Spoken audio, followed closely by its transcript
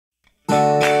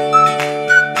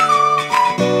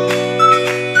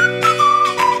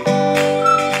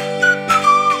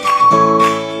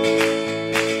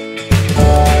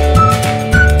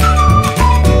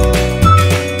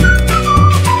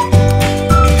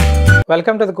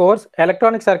Welcome to the course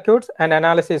Electronic Circuits and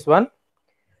Analysis 1.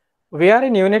 We are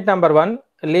in unit number 1,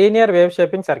 Linear Wave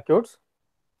Shaping Circuits.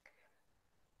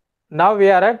 Now we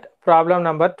are at problem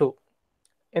number 2.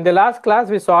 In the last class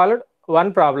we solved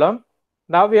one problem.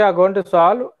 Now we are going to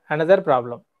solve another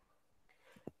problem.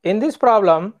 In this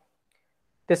problem,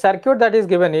 the circuit that is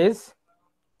given is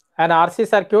an RC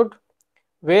circuit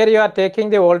where you are taking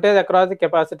the voltage across the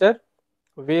capacitor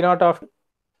V0 of t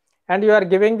and you are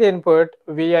giving the input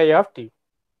Vi of t.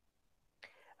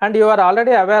 And you are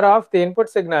already aware of the input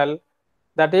signal,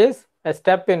 that is a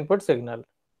step input signal.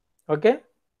 Okay.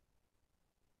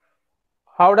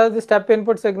 How does the step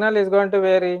input signal is going to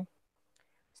vary?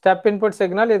 Step input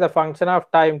signal is a function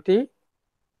of time t,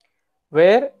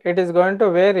 where it is going to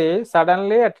vary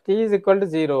suddenly at t is equal to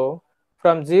 0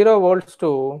 from 0 volts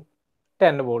to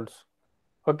 10 volts.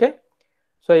 Okay.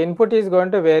 So input is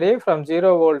going to vary from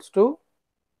 0 volts to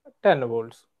 10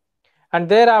 volts and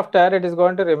thereafter it is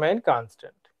going to remain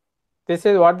constant. This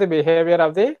is what the behavior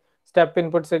of the step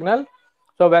input signal.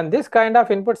 So when this kind of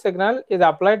input signal is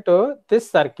applied to this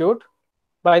circuit,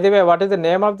 by the way, what is the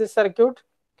name of this circuit?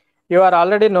 You are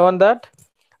already known that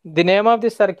the name of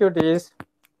this circuit is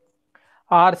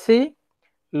RC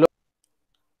low.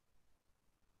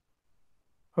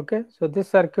 Okay, so this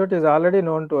circuit is already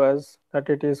known to us that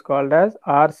it is called as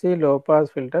RC low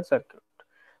pass filter circuit.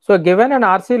 So given an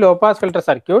RC low pass filter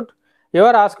circuit, you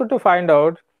are asked to find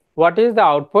out what is the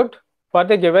output for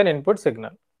the given input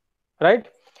signal, right?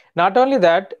 Not only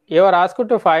that, you are asked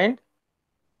to find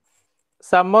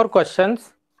some more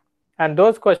questions, and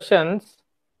those questions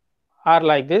are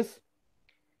like this.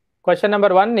 Question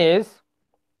number one is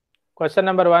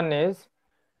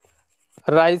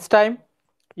rise time.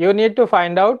 You need to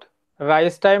find out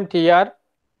rise time TR.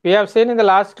 We have seen in the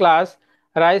last class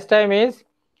rise time is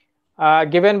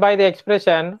given by the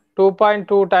expression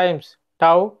 2.2 times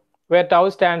tau, where tau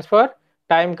stands for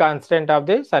time constant of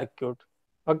the circuit.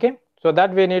 Okay, so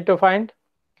that we need to find.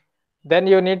 Then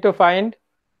you need to find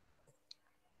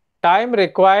time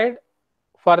required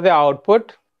for the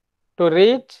output to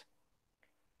reach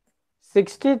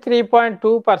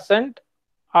 63.2%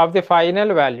 of the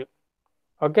final value.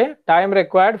 Okay, time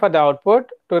required for the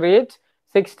output to reach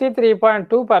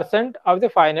 63.2% of the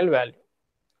final value,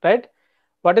 right?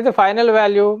 What is the final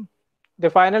value?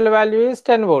 The final value is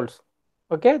 10 volts.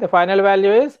 Okay, the final value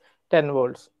is 10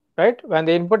 volts, right? When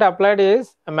the input applied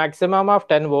is a maximum of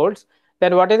 10 volts,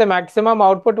 then what is the maximum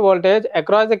output voltage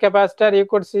across the capacitor? You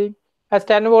could see as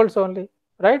 10 volts only,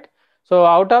 right? So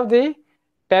out of the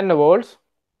 10 volts,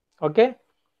 okay,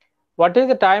 what is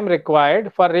the time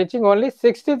required for reaching only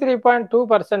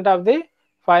 63.2% of the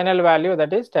final value,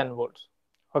 that is 10 volts.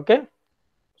 Okay,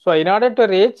 so in order to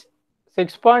reach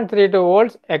 6.32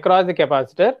 volts across the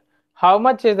capacitor, how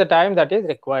much is the time that is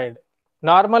required?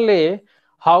 Normally,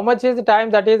 how much is the time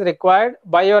that is required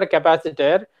by your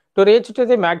capacitor to reach to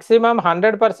the maximum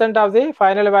 100% of the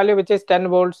final value, which is 10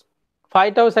 volts?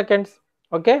 5 tau seconds.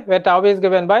 Okay, where tau is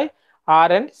given by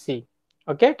R and C.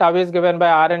 Okay, tau is given by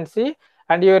R and C,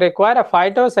 and you require a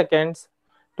 5 tau seconds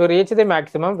to reach the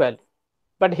maximum value.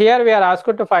 But here we are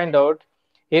asked to find out,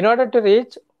 in order to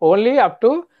reach only up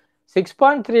to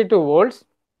 6.32 volts,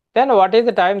 then what is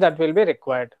the time that will be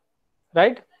required,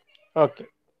 right? Okay.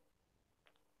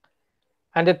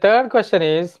 And the third question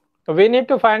is, we need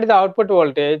to find the output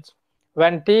voltage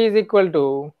when t is equal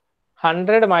to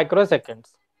 100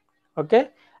 microseconds. Okay,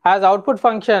 as output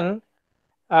function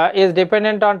is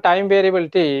dependent on time variable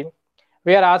t,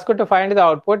 we are asked to find the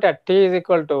output at t is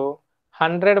equal to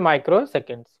 100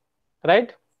 microseconds,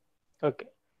 right? Okay.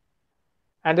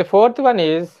 And the fourth one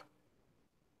is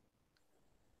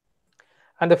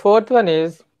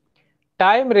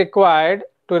time required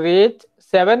to reach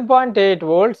 7.8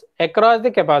 volts across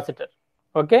the capacitor.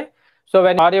 Okay, so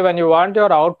when you want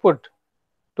your output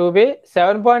to be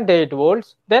 7.8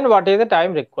 volts, then what is the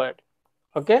time required?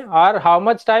 Okay, or how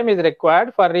much time is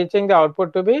required for reaching the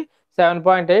output to be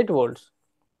 7.8 volts,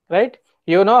 right?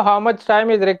 You know how much time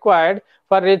is required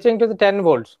for reaching to the 10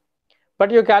 volts,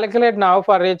 but you calculate now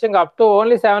for reaching up to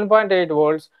only 7.8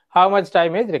 volts, how much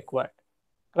time is required,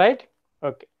 right?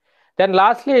 Okay. Then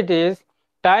lastly, it is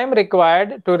time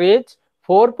required to reach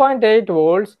 4.8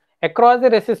 volts across the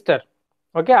resistor.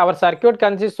 Okay, our circuit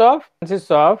consists of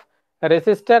a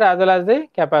resistor as well as the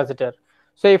capacitor.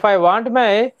 So if I want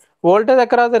my voltage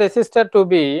across the resistor to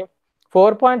be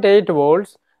 4.8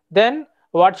 volts, then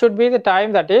what should be the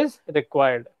time that is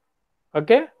required?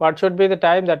 Okay, what should be the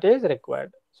time that is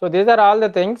required? So these are all the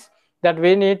things that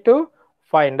we need to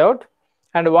find out.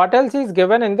 And what else is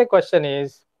given in the question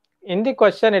is, in the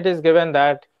question it is given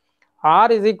that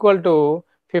R is equal to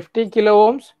 50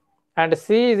 kilo ohms and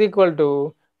C is equal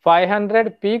to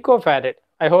 500 picofarad.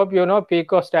 I hope you know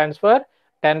pico stands for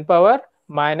 10 power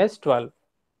minus 12.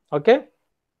 Okay.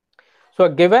 So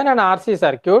given an RC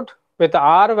circuit with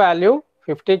R value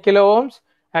 50 kilo ohms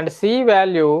and C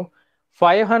value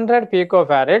 500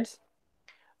 picofarads,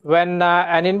 when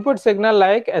an input signal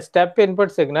like a step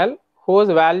input signal whose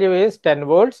value is 10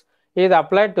 volts is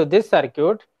applied to this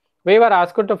circuit, we were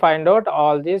asked to find out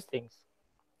all these things.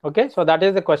 Okay, so that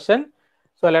is the question.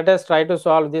 So let us try to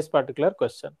solve this particular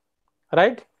question,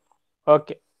 right?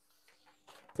 Okay.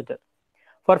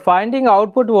 For finding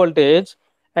output voltage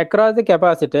across the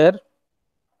capacitor,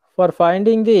 for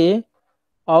finding the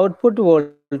output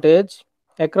voltage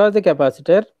across the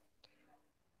capacitor,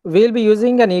 we will be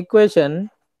using an equation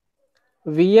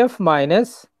Vf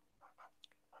minus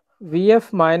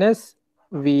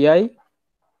Vi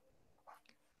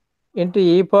into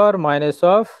e power minus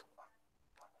of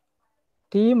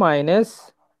t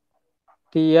minus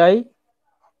Ti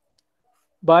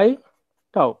by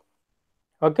tau.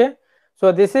 Okay.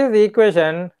 So this is the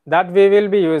equation that we will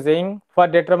be using for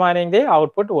determining the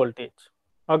output voltage.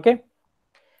 Okay.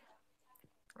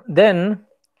 Then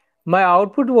my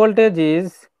output voltage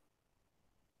is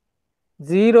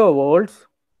 0 volts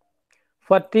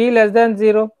for t less than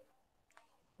 0.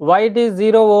 Why it is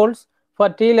 0 volts for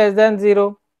t less than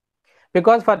 0?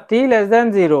 Because for t less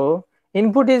than 0,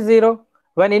 input is 0.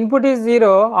 When input is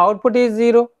 0, output is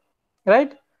 0,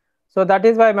 right? So that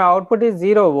is why my output is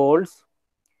 0 volts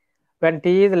when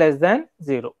t is less than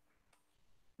 0.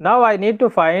 Now I need to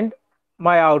find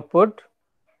my output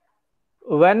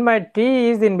when my t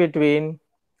is in between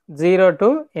 0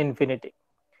 to infinity.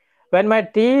 When my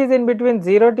t is in between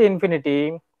 0 to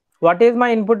infinity, what is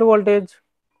my input voltage?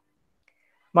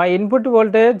 My input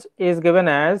voltage is given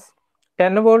as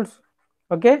 10 volts.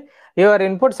 Okay, your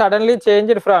input suddenly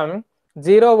changed from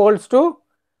 0 volts to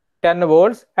 10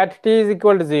 volts at t is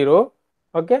equal to 0.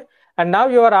 Okay, and now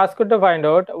you are asked to find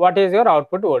out what is your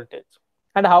output voltage.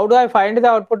 And how do I find the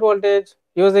output voltage?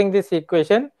 Using this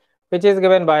equation, which is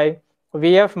given by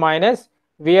Vf minus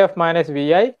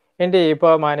Vi into e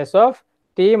power minus of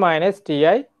t minus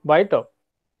Ti by tau.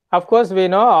 Of course, we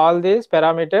know all these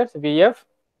parameters Vf,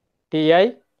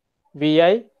 Ti,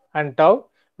 Vi and tau,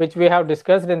 which we have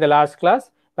discussed in the last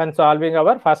class when solving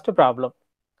our first problem.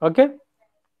 Okay.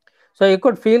 So you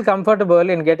could feel comfortable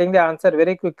in getting the answer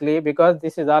very quickly because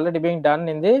this is already being done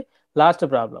in the last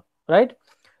problem, right?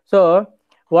 So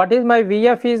what is my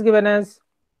Vf is given as,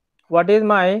 what is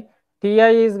my Ti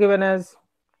is given as,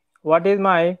 what is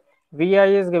my Vi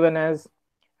is given as,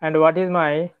 and what is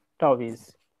my tau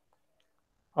is.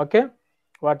 Okay,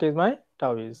 what is my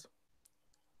tau is,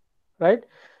 right?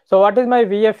 So what is my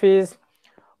Vf is,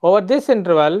 over this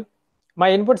interval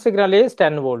my input signal is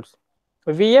 10 volts.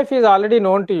 Vf is already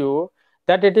known to you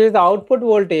that it is the output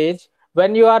voltage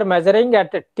when you are measuring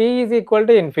at t is equal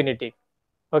to infinity.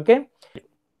 Okay,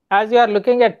 as you are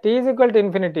looking at t is equal to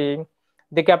infinity,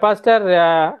 the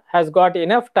capacitor has got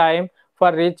enough time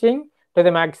for reaching to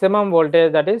the maximum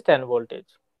voltage, that is 10 voltage.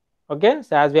 Okay,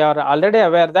 so as we are already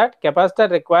aware that capacitor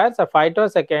requires a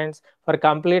 5 seconds for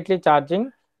completely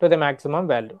charging to the maximum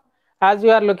value. As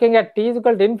you are looking at t is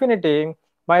equal to infinity,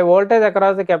 my voltage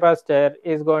across the capacitor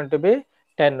is going to be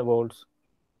 10 volts,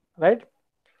 right?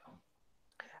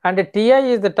 And Ti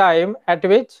is the time at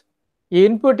which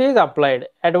input is applied.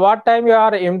 At what time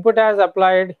your input has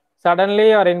applied? Suddenly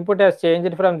your input has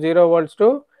changed from 0 volts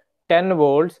to 10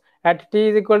 volts at t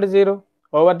is equal to 0.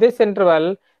 Over this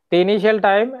interval, the initial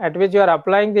time at which you are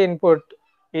applying the input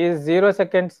is 0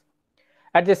 seconds.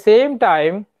 At the same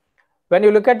time, when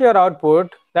you look at your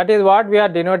output, that is what we are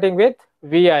denoting with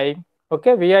Vi.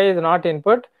 Okay, Vi is not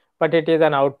input, but it is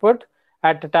an output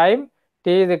at time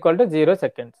t is equal to 0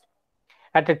 seconds.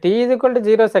 At t is equal to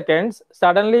 0 seconds,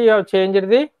 suddenly you have changed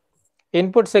the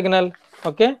input signal.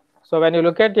 Okay, so when you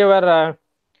look at your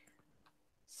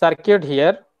circuit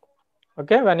here,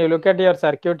 okay, when you look at your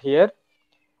circuit here,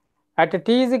 at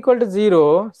t is equal to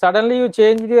 0, suddenly you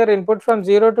changed your input from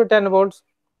 0 to 10 volts.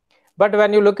 But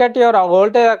when you look at your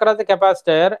voltage across the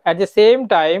capacitor, at the same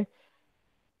time,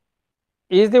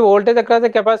 is the voltage across the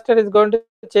capacitor is going to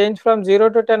change from 0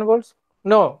 to 10 volts?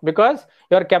 No, because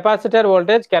your capacitor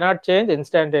voltage cannot change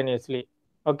instantaneously.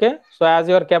 Okay, so as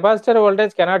your capacitor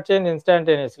voltage cannot change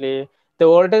instantaneously, the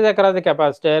voltage across the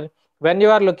capacitor, when you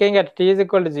are looking at t is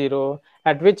equal to 0,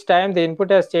 at which time the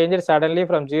input has changed suddenly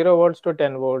from 0 volts to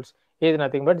 10 volts is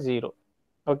nothing but 0.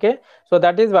 Okay, so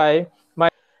that is why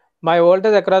my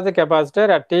voltage across the capacitor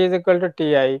at t is equal to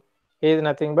Ti is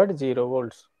nothing but 0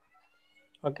 volts.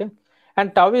 Okay,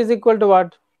 and tau is equal to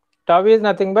what? Tau is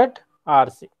nothing but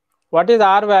RC. What is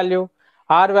R value?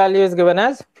 R value is given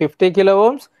as 50 kilo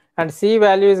ohms and C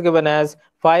value is given as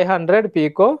 500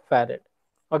 picofarad.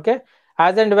 Okay,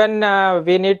 as and when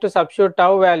we need to substitute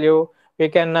tau value, we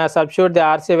can substitute the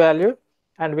RC value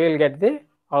and we will get the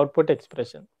output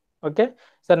expression. Okay,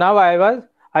 so now I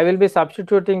will be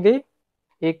substituting the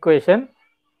equation.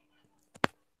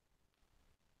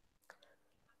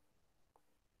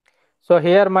 So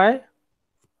here my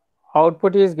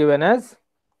output is given as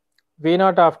V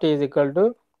naught of t is equal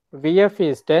to Vf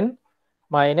is 10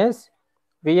 minus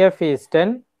Vf is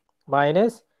 10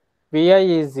 minus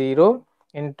Vi is 0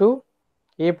 into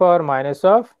e power minus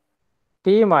of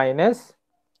t minus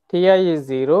Ti is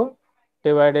 0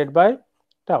 divided by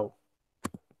tau.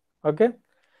 Okay.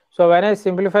 So when I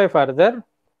simplify further,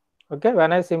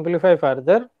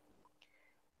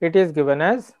 it is given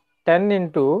as 10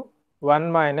 into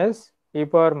 1 minus e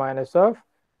power minus of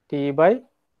t by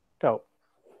tau.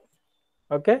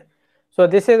 Okay. So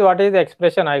this is what is the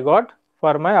expression I got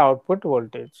for my output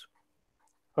voltage.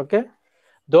 Okay.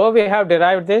 Though we have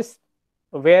derived this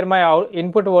where my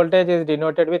input voltage is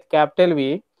denoted with capital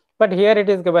V, but here it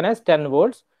is given as 10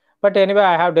 volts. But anyway,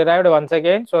 I have derived once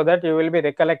again so that you will be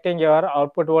recollecting your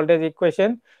output voltage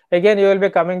equation. Again, you will be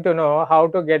coming to know how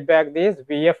to get back this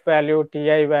Vf value,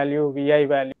 Ti value, Vi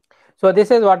value. So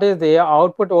this is what is the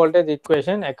output voltage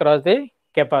equation across the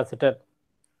capacitor,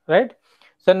 right?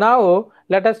 So now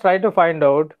let us try to find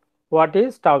out what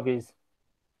is tau is.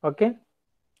 Okay,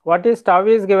 what is tau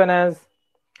is given as?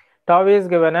 Tau is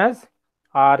given as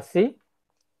RC,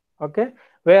 okay,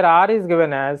 where R is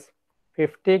given as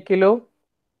 50 kilo,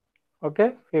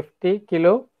 okay, 50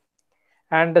 kilo,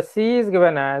 and the C is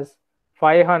given as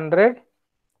 500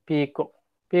 pico.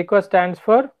 Pico stands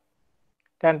for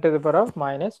 10 to the power of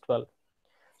minus 12.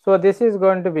 So this is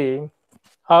going to be,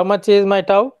 how much is my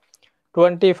tau?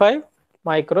 25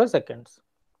 microseconds.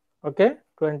 Okay,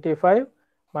 25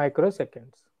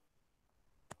 microseconds.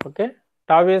 Okay,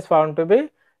 tau is found to be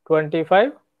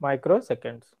 25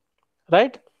 microseconds,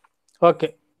 right?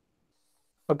 Okay.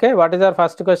 Okay, what is our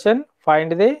first question?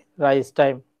 Find the rise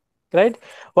time, right?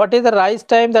 What is the rise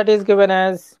time that is given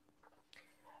as?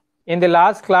 In the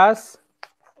last class,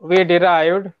 we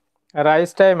derived a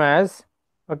rise time as,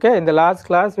 okay, in the last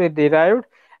class, we derived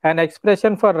an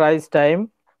expression for rise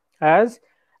time as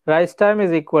rise time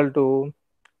is equal to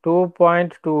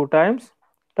 2.2 times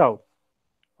tau.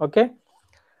 Okay.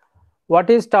 What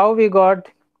is tau we got?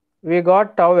 We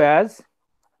got tau as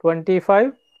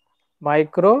 25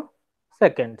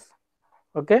 microseconds.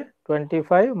 Okay,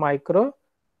 25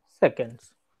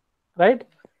 microseconds, right?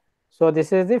 So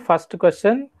this is the first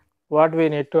question what we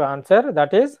need to answer,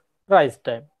 that is rise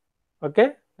time.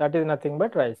 Okay, that is nothing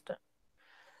but rise time.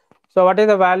 So what is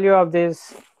the value of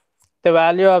this? The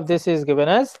value of this is given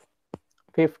as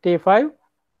 55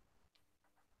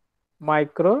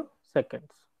 microseconds.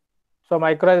 So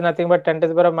micro is nothing but 10 to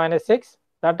the power of minus 6,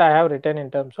 that I have written in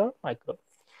terms of micro.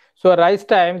 So rise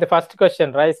time, the first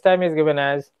question, rise time is given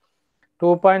as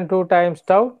 2.2 times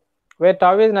tau, where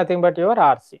tau is nothing but your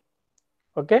RC.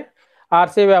 Okay,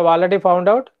 RC we have already found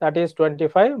out, that is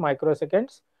 25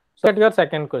 microseconds. So at your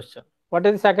second question, what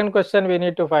is the second question we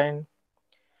need to find?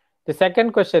 The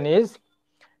second question is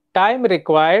time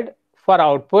required for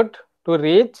output to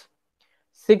reach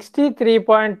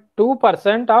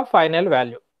 63.2% of final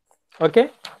value.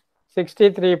 Okay,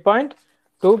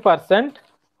 63.2%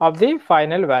 of the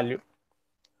final value.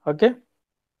 Okay.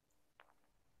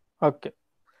 Okay.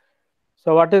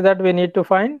 So what is that we need to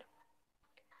find?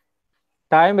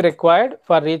 Time required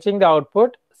for reaching the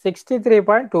output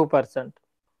 63.2%.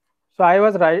 So I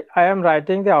am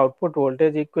writing the output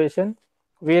voltage equation.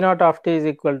 V naught of t is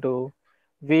equal to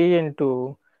V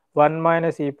into 1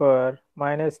 minus e power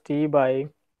minus t by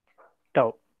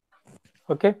tau.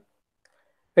 Okay.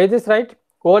 Is this right?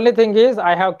 Only thing is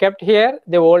I have kept here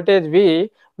the voltage V,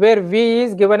 where V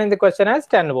is given in the question as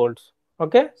 10 volts.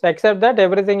 Okay. So except that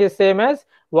everything is same as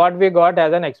what we got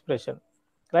as an expression,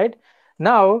 right?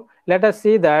 Now let us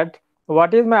see that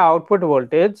what is my output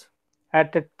voltage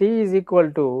at t is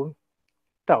equal to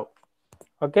tau.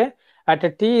 Okay,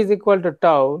 at t is equal to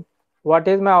tau, what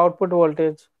is my output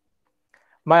voltage?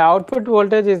 My output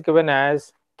voltage is given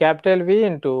as capital V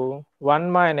into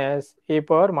 1 minus e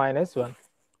power minus 1.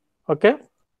 Okay,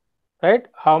 right?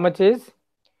 How much is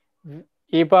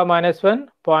e power minus 1?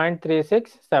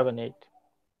 0.3678.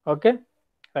 Okay,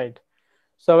 right.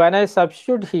 So when I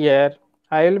substitute here,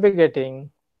 I will be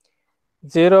getting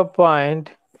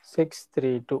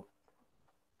 0.632.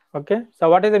 Okay, so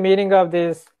what is the meaning of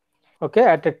this? Okay,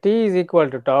 at t is equal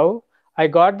to tau, I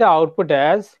got the output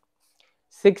as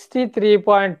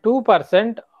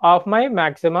 63.2% of my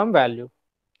maximum value.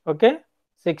 Okay,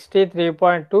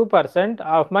 63.2%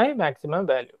 of my maximum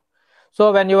value.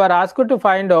 So when you are asked to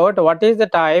find out what is the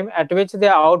time at which the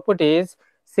output is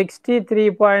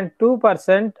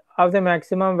 63.2% of the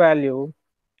maximum value,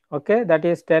 okay, that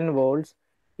is 10 volts,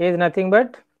 is nothing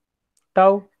but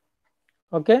tau.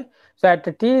 Okay, so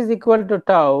at t is equal to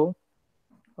tau,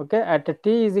 okay, at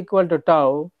t is equal to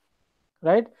tau,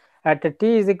 right, at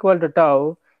t is equal to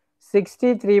tau,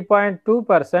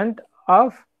 63.2%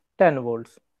 of 10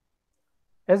 volts.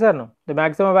 Yes or no? The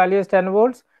maximum value is 10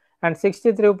 volts and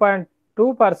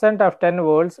 63.2% of 10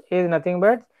 volts is nothing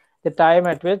but the time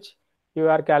at which you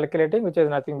are calculating, which is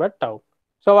nothing but tau.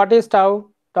 So what is tau?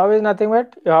 Tau is nothing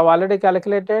but you have already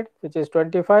calculated, which is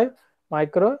 25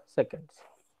 microseconds,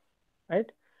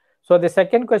 right? So the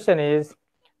second question is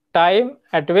time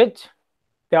at which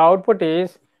the output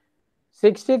is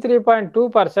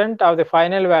 63.2% of the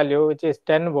final value, which is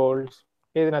 10 volts,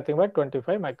 is nothing but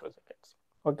 25 microseconds.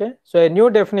 Okay, so a new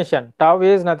definition, tau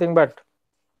is nothing but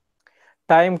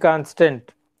time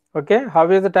constant. Okay, how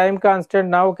is the time constant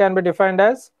now can be defined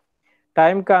as?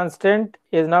 Time constant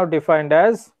is now defined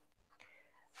as,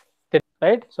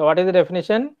 right? So what is the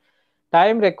definition?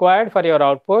 Time required for your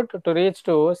output to reach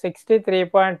to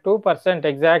 63.2%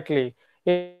 exactly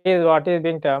is what is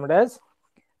being termed as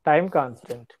time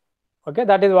constant. Okay,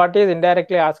 that is what is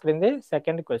indirectly asked in the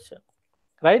second question,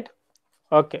 right?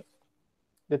 Okay,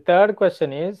 the third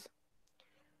question is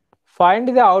find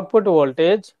the output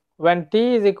voltage when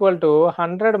t is equal to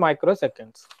 100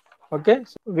 microseconds. Okay,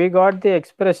 so we got the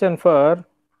expression for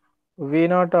v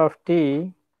naught of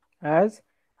t as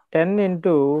 10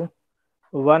 into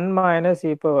 1 minus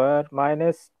e power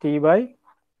minus t by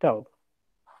tau.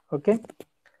 Okay,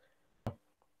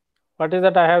 what is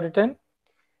that I have written?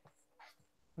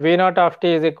 V naught of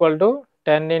t is equal to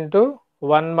 10 into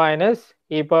 1 minus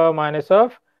e power minus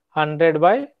of 100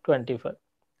 by 25.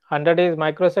 100 is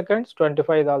microseconds,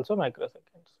 25 is also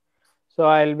microseconds. So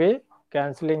I will be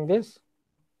cancelling this.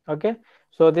 Okay,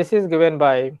 so this is given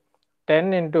by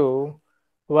 10 into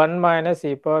 1 minus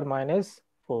e power minus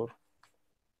 4.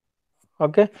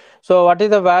 Okay, so what is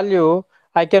the value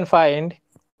I can find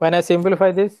when I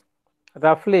simplify this?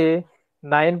 Roughly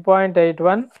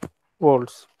 9.81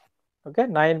 volts. Okay,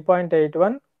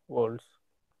 9.81 volts,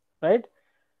 right?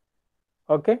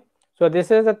 Okay, so this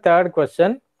is the third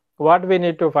question. What we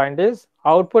need to find is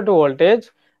output voltage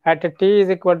at t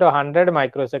is equal to 100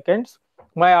 microseconds.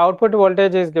 My output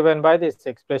voltage is given by this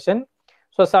expression.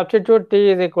 So substitute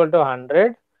t is equal to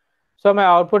 100. So my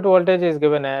output voltage is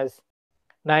given as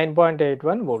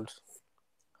 9.81 volts,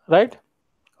 right?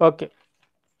 Okay,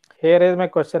 here is my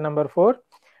question number 4.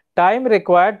 Time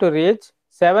required to reach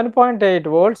 7.8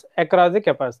 volts across the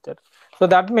capacitor. So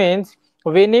that means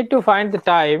we need to find the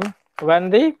time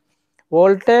when the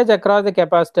voltage across the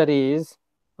capacitor is,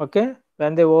 okay,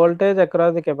 when the voltage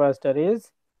across the capacitor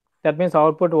is, that means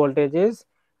output voltage is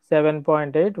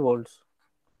 7.8 volts.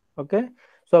 Okay,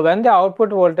 so when the output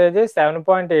voltage is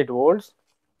 7.8 volts,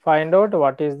 find out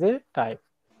what is the time.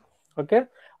 Okay,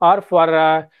 or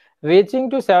for reaching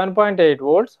to 7.8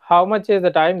 volts, how much is the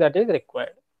time that is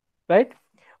required, right?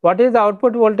 What is the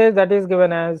output voltage that is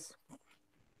given as?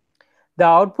 The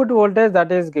output voltage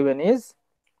that is given is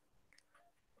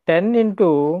 10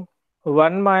 into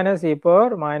 1 minus e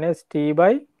power minus t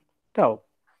by tau,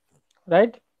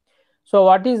 right? So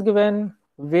what is given?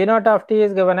 V naught of t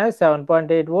is given as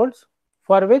 7.8 volts,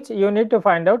 for which you need to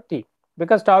find out t,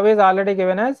 because tau is already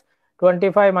given as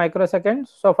 25 microseconds.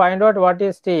 So find out what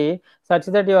is t such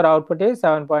that your output is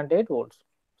 7.8 volts.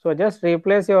 So just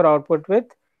replace your output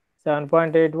with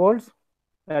 7.8 volts,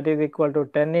 that is equal to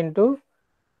 10 into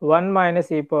 1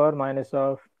 minus e power minus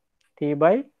of t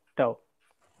by tau,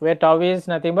 where tau is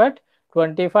nothing but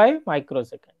 25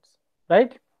 microseconds,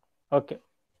 right? Okay,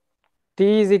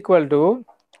 t is equal to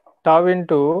tau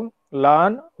into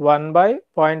ln 1 by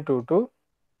 0.22.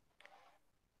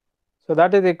 So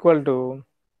that is equal to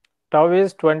tau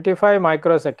is 25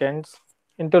 microseconds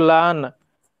into ln,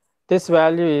 this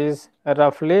value is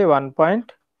roughly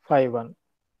 1.51.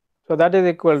 So that is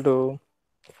equal to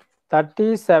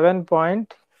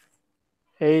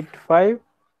 37.85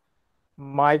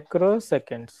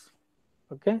 microseconds.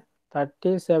 Okay,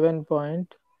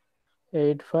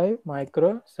 37.85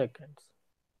 microseconds,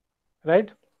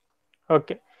 right?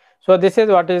 Okay, so this is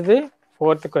what is the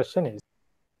fourth question is.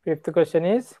 Fifth question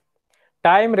is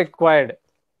time required.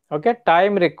 Okay,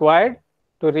 time required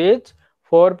to reach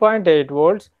 4.8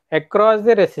 volts across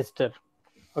the resistor.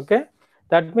 Okay,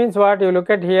 that means what? You look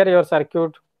at here your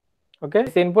circuit. Okay,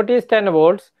 this input is 10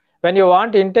 volts. When you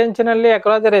want intentionally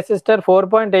across the resistor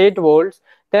 4.8 volts,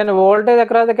 then voltage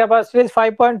across the capacitor is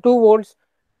 5.2 volts.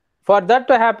 For that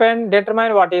to happen,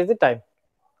 determine what is the time.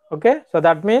 Okay, so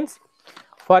that means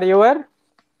for your,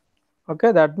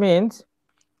 okay, that means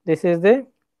this is the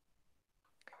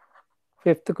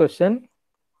fifth question.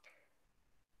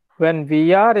 When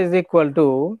VR is equal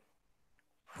to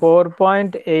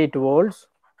 4.8 volts,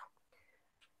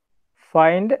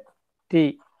 find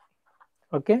T.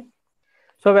 Okay,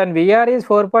 so when VR is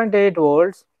 4.8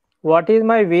 volts, what is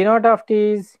my V naught of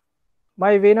T is?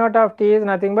 My V naught of T is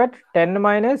nothing but 10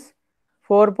 minus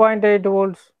 4.8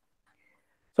 volts.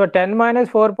 So 10 minus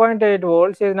 4.8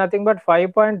 volts is nothing but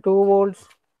 5.2 volts.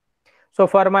 So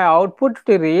for my output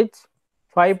to reach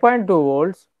 5.2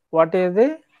 volts, what is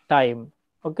the time?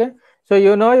 Okay. So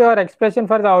you know your expression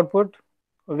for the output,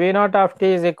 V naught of T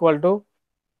is equal to,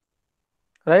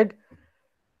 right,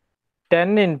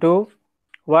 10 into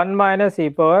 1 minus e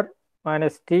power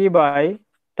minus T by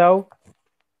tau,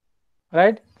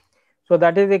 right. So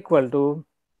that is equal to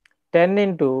 10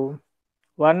 into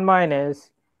 1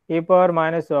 minus e power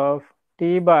minus of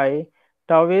T by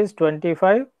tau is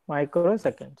 25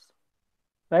 microseconds,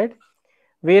 right.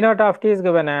 V naught of T is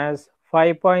given as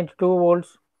 5.2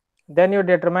 volts. Then you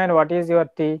determine what is your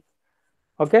T.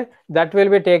 Okay, that will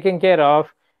be taking care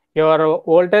of your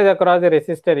voltage across the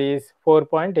resistor is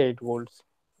 4.8 volts.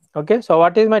 Okay, so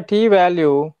what is my T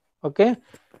value? Okay,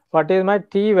 what is my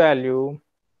T value?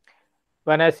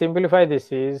 When I simplify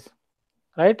this is,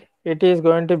 right, it is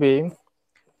going to be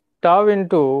tau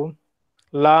into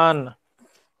ln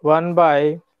 1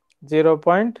 by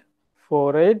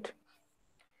 0.48,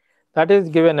 that is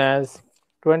given as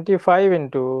 25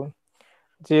 into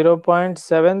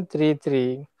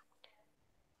 0.733,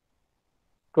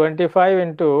 25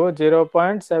 into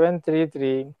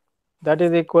 0.733, that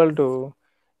is equal to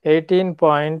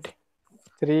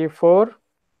 18.34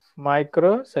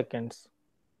 microseconds.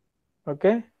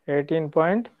 Okay,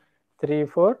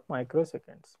 18.34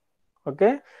 microseconds.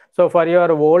 Okay, so for your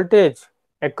voltage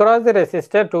across the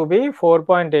resistor to be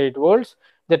 4.8 volts,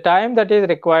 the time that is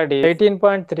required is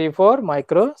 18.34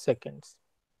 microseconds.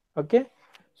 Okay,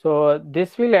 so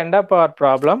this will end up our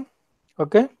problem.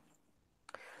 Okay,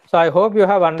 so I hope you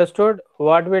have understood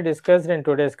what we discussed in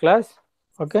today's class.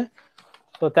 Okay,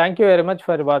 so thank you very much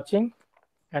for watching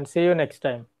and see you next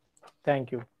time.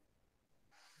 Thank you.